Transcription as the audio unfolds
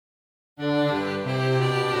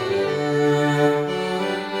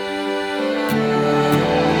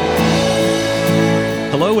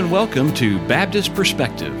welcome to Baptist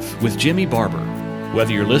Perspective with Jimmy Barber.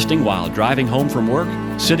 Whether you're listening while driving home from work,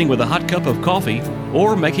 sitting with a hot cup of coffee,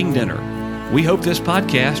 or making dinner, we hope this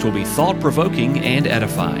podcast will be thought-provoking and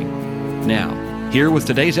edifying. Now, here with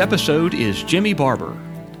today's episode is Jimmy Barber.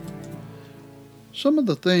 Some of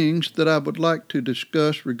the things that I would like to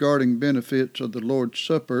discuss regarding benefits of the Lord's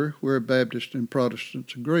Supper, where Baptists and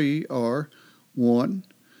Protestants agree, are 1.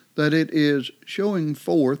 That it is showing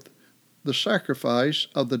forth the sacrifice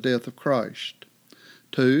of the death of Christ.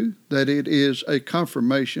 2. That it is a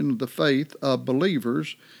confirmation of the faith of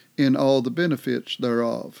believers in all the benefits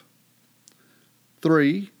thereof.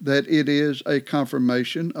 3. That it is a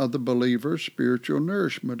confirmation of the believer's spiritual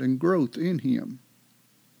nourishment and growth in him.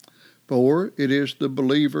 4. It is the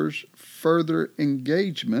believer's further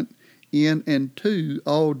engagement in and to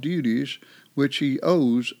all duties which he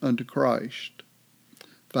owes unto Christ.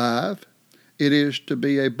 5. It is to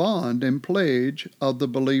be a bond and pledge of the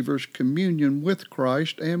believer's communion with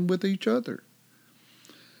Christ and with each other.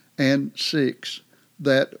 And 6.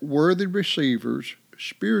 That worthy receivers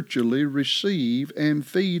spiritually receive and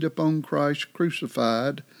feed upon Christ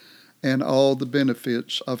crucified and all the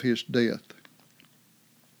benefits of his death.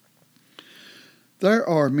 There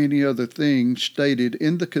are many other things stated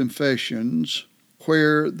in the confessions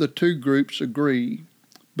where the two groups agree,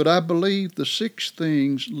 but I believe the 6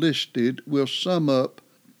 things listed will sum up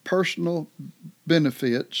personal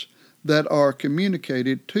benefits that are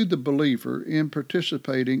communicated to the believer in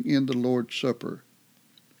participating in the Lord's Supper.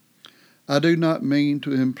 I do not mean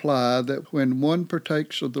to imply that when one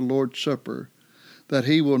partakes of the Lord's Supper, that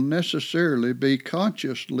he will necessarily be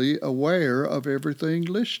consciously aware of everything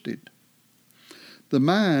listed. The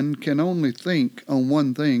mind can only think on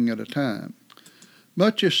one thing at a time.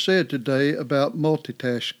 Much is said today about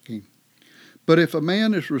multitasking, but if a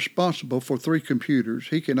man is responsible for 3 computers,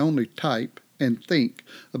 he can only type and think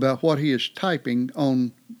about what he is typing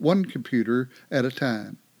on one computer at a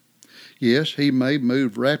time. Yes, he may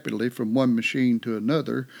move rapidly from one machine to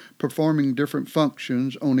another, performing different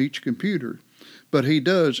functions on each computer, but he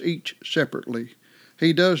does each separately.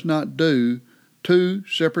 He does not do 2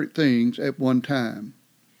 separate things at one time.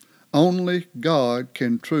 Only God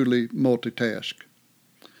can truly multitask.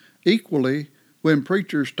 Equally, when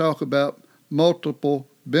preachers talk about multiple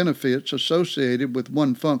benefits associated with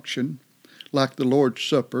one function, like the Lord's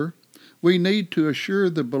Supper, we need to assure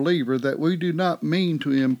the believer that we do not mean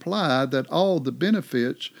to imply that all the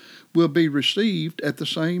benefits will be received at the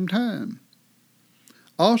same time.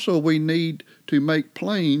 Also, we need to make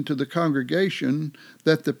plain to the congregation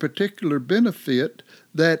that the particular benefit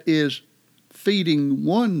that is feeding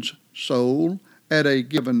one's soul at a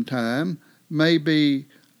given time may be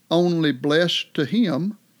only blessed to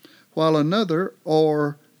him, while another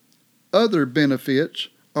or other benefits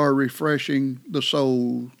are refreshing the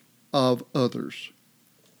soul of others.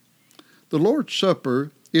 The Lord's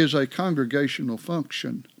Supper is a congregational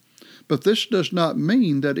function, but this does not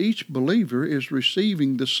mean that each believer is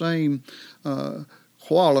receiving the same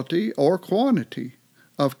quality or quantity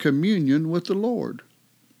of communion with the Lord.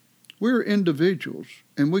 We're individuals,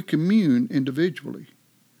 and we commune individually.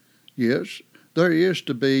 Yes, there is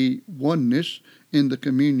to be oneness in the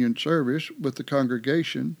communion service with the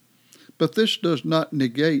congregation, but this does not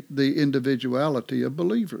negate the individuality of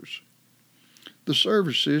believers. The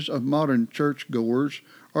services of modern churchgoers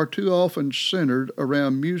are too often centered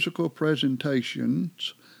around musical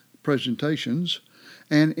presentations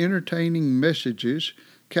and entertaining messages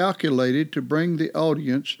calculated to bring the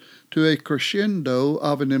audience to a crescendo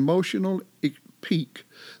of an emotional peak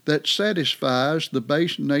that satisfies the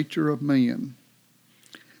base nature of man.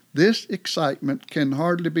 This excitement can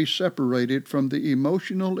hardly be separated from the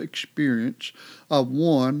emotional experience of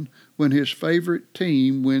one when his favorite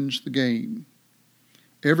team wins the game.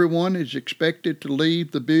 Everyone is expected to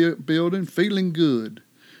leave the building feeling good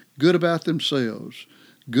about themselves,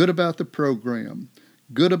 good about the program,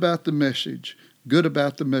 good about the message, good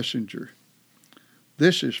about the messenger.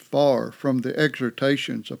 This is far from the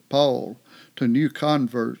exhortations of Paul to new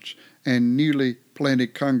converts and newly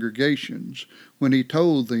planted congregations when he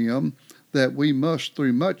told them that we must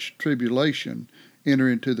through much tribulation enter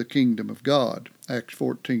into the kingdom of God, Acts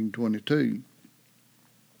 14:22.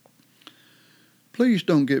 Please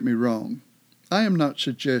don't get me wrong. I am not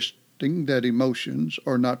suggesting that emotions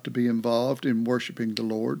are not to be involved in worshiping the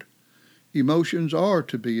Lord. Emotions are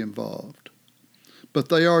to be involved, but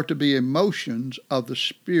they are to be emotions of the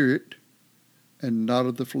Spirit and not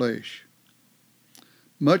of the flesh.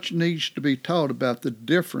 Much needs to be taught about the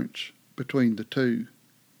difference between the two.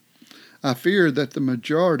 I fear that the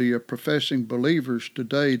majority of professing believers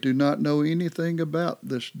today do not know anything about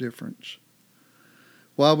this difference.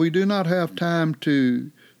 While we do not have time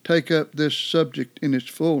to take up this subject in its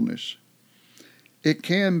fullness, it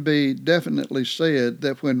can be definitely said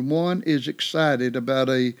that when one is excited about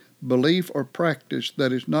a belief or practice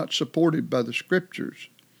that is not supported by the Scriptures,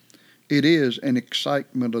 it is an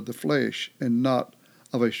excitement of the flesh and not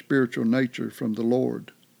of a spiritual nature from the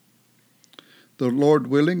Lord. The Lord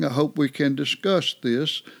willing, I hope we can discuss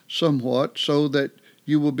this somewhat so that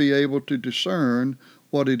you will be able to discern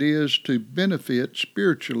what it is to benefit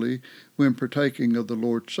spiritually when partaking of the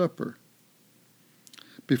Lord's Supper.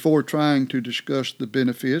 Before trying to discuss the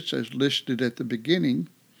benefits as listed at the beginning,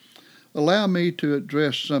 allow me to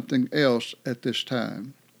address something else at this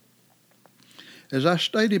time. As I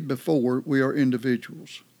stated before, we are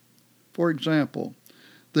individuals. For example,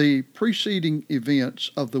 the preceding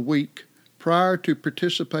events of the week prior to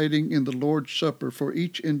participating in the Lord's Supper for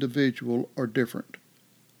each individual are different.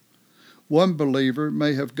 One believer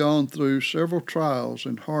may have gone through several trials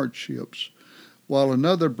and hardships, while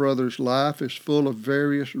another brother's life is full of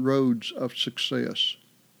various roads of success.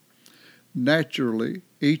 Naturally,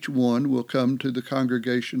 each one will come to the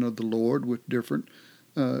congregation of the Lord with different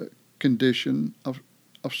condition of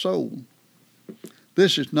soul.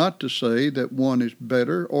 This is not to say that one is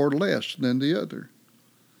better or less than the other.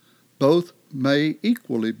 Both may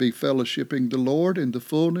equally be fellowshipping the Lord in the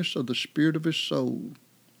fullness of the spirit of his soul,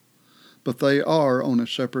 but they are on a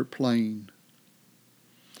separate plane.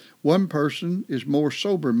 One person is more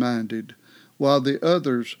sober-minded, while the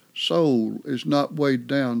other's soul is not weighed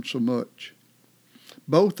down so much.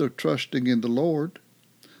 Both are trusting in the Lord.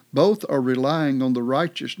 Both are relying on the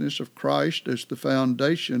righteousness of Christ as the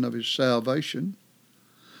foundation of his salvation.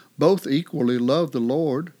 Both equally love the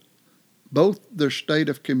Lord. Both their state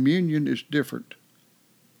of communion is different.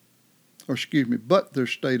 But their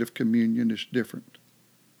state of communion is different.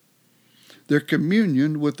 Their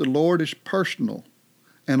communion with the Lord is personal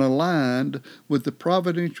and aligned with the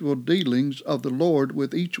providential dealings of the Lord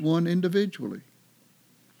with each one individually.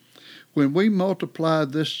 When we multiply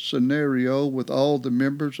this scenario with all the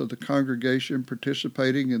members of the congregation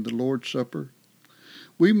participating in the Lord's Supper,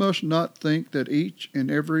 we must not think that each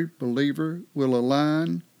and every believer will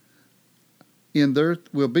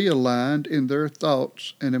be aligned in their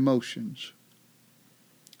thoughts and emotions.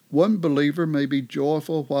 One believer may be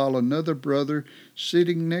joyful while another brother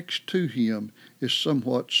sitting next to him is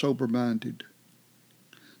somewhat sober-minded.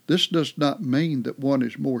 This does not mean that one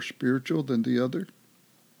is more spiritual than the other.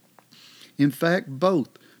 In fact, both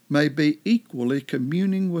may be equally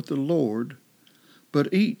communing with the Lord,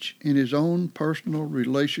 but each in his own personal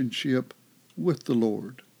relationship with the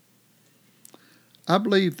Lord. I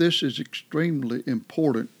believe this is extremely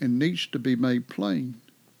important and needs to be made plain.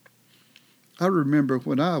 I remember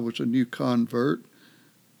when I was a new convert,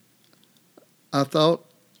 I thought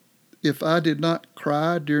if I did not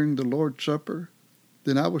cry during the Lord's Supper,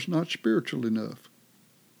 then I was not spiritual enough.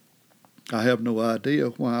 I have no idea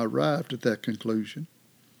why I arrived at that conclusion.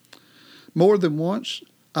 More than once,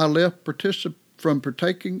 I left from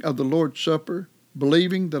partaking of the Lord's Supper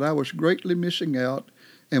believing that I was greatly missing out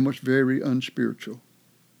and was very unspiritual.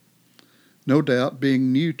 No doubt,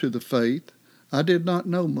 being new to the faith, I did not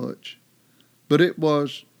know much. But it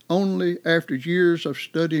was only after years of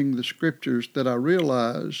studying the Scriptures that I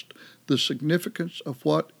realized the significance of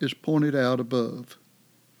what is pointed out above.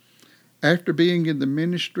 After being in the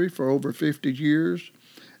ministry for over 50 years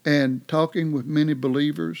and talking with many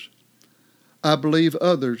believers, I believe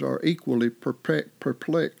others are equally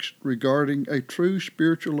perplexed regarding a true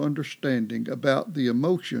spiritual understanding about the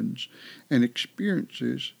emotions and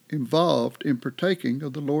experiences involved in partaking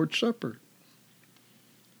of the Lord's Supper.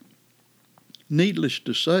 Needless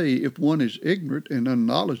to say, if one is ignorant and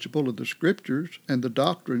unknowledgeable of the Scriptures and the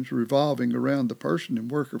doctrines revolving around the person and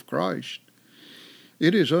work of Christ,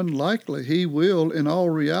 it is unlikely he will in all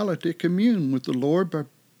reality commune with the Lord by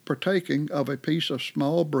partaking of a piece of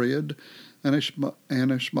small bread and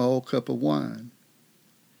a small cup of wine.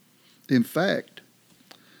 In fact,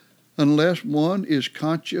 unless one is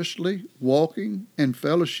consciously walking and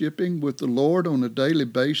fellowshipping with the Lord on a daily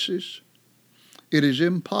basis, it is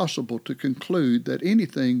impossible to conclude that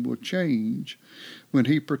anything will change when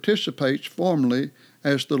he participates formally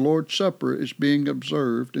as the Lord's Supper is being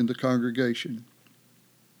observed in the congregation.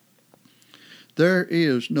 There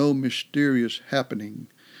is no mysterious happening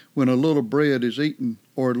when a little bread is eaten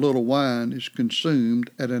or a little wine is consumed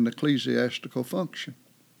at an ecclesiastical function.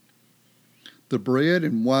 The bread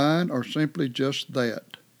and wine are simply just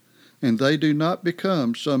that, and they do not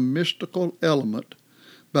become some mystical element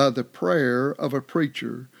by the prayer of a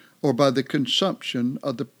preacher or by the consumption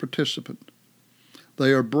of the participant.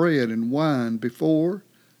 They are bread and wine before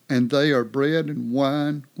and they are bread and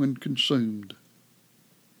wine when consumed.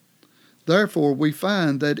 Therefore, we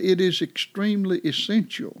find that it is extremely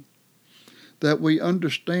essential that we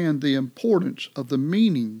understand the importance of the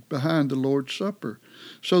meaning behind the Lord's Supper,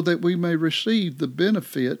 so that we may receive the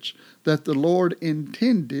benefits that the Lord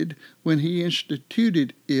intended when He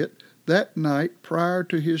instituted it that night prior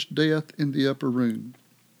to His death in the upper room.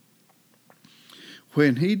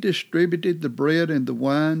 When He distributed the bread and the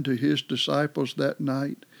wine to His disciples that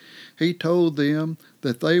night, He told them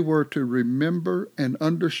that they were to remember and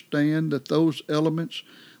understand that those elements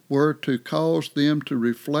were to cause them to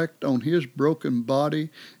reflect on His broken body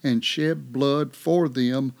and shed blood for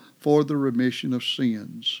them for the remission of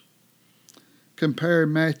sins. Compare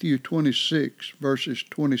Matthew 26, verses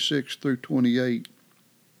 26 through 28,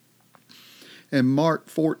 and Mark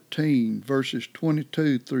 14, verses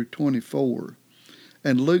 22 through 24,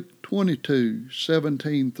 and Luke 22,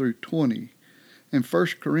 17 through 20, and 1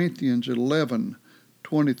 Corinthians 11,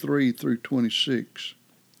 23 through 26.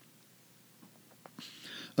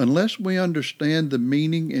 Unless we understand the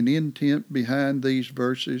meaning and intent behind these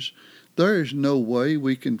verses, there is no way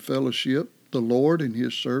we can fellowship the Lord in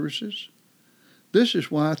His services. This is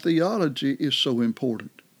why theology is so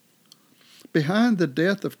important. Behind the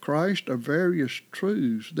death of Christ are various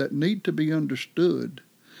truths that need to be understood,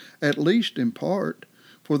 at least in part,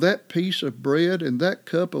 for that piece of bread and that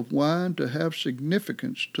cup of wine to have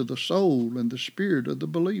significance to the soul and the spirit of the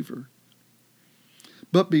believer.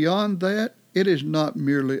 But beyond that, it is not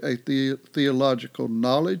merely a theological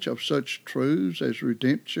knowledge of such truths as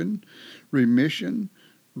redemption, remission,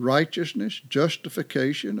 righteousness,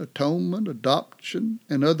 justification, atonement, adoption,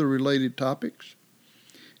 and other related topics.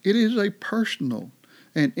 It is a personal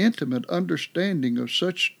and intimate understanding of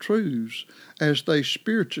such truths as they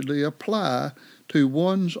spiritually apply to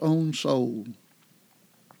one's own soul.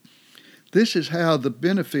 This is how the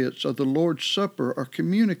benefits of the Lord's Supper are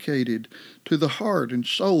communicated to the heart and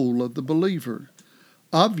soul of the believer.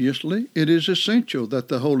 Obviously, it is essential that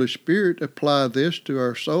the Holy Spirit apply this to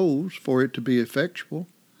our souls for it to be effectual.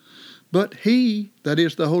 But He, that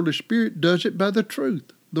is the Holy Spirit, does it by the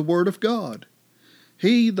truth, the Word of God.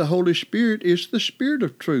 He, the Holy Spirit, is the Spirit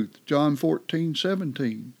of truth, John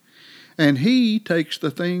 14:17. And He takes the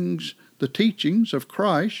teachings of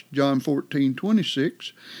Christ, John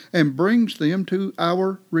 14:26, and brings them to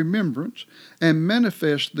our remembrance and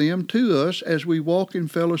manifests them to us as we walk in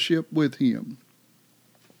fellowship with Him.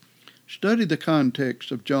 Study the context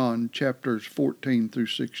of John chapters 14 through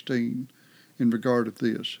 16 in regard of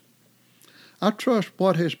this. I trust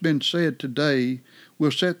what has been said today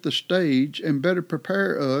will set the stage and better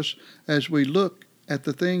prepare us as we look at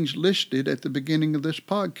the things listed at the beginning of this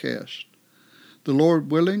podcast. The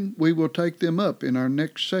Lord willing, we will take them up in our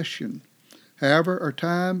next session. However, our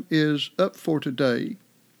time is up for today.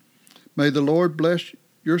 May the Lord bless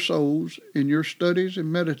your souls in your studies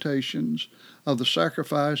and meditations of the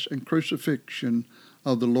sacrifice and crucifixion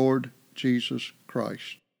of the Lord Jesus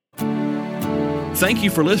Christ. Thank you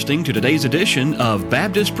for listening to today's edition of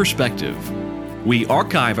Baptist Perspective. We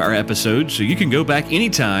archive our episodes so you can go back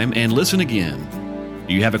anytime and listen again.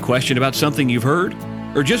 Do you have a question about something you've heard,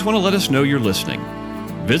 or just want to let us know you're listening?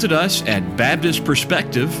 Visit us at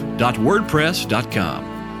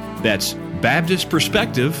baptistperspective.wordpress.com. That's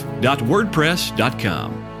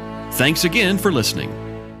baptistperspective.wordpress.com. Thanks again for listening.